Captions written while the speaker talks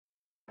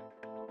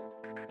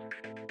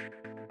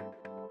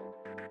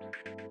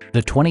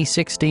The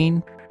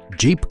 2016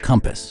 Jeep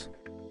Compass.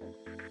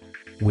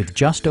 With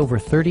just over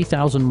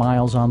 30,000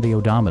 miles on the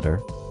odometer,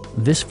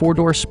 this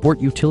four-door sport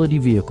utility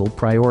vehicle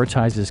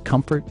prioritizes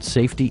comfort,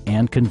 safety,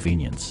 and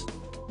convenience.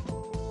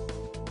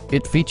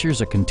 It features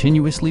a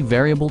continuously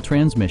variable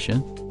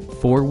transmission,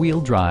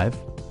 four-wheel drive,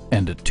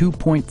 and a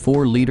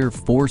 2.4-liter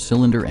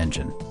four-cylinder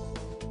engine.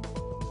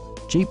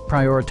 Jeep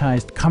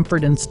prioritized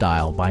comfort and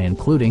style by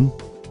including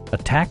a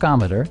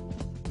tachometer,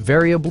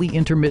 variably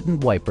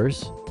intermittent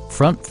wipers,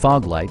 front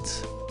fog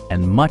lights,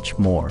 and much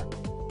more.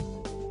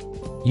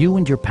 You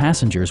and your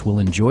passengers will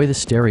enjoy the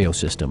stereo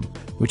system,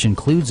 which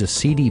includes a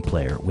CD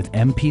player with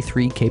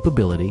MP3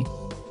 capability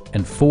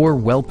and 4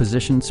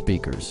 well-positioned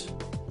speakers.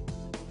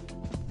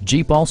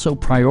 Jeep also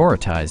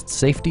prioritized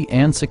safety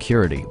and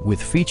security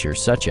with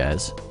features such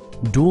as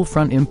dual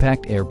front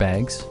impact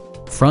airbags,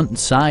 front and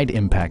side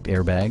impact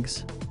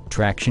airbags,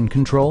 traction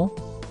control,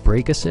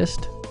 brake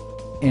assist,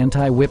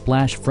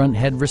 anti-whiplash front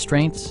head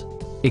restraints,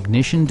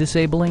 ignition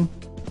disabling,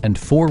 and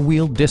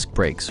 4-wheel disc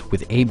brakes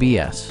with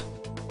ABS.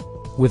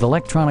 With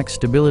electronic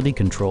stability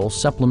control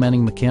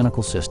supplementing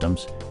mechanical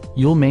systems,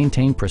 you'll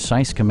maintain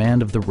precise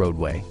command of the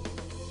roadway.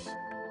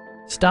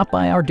 Stop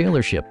by our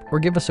dealership or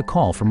give us a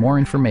call for more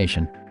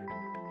information.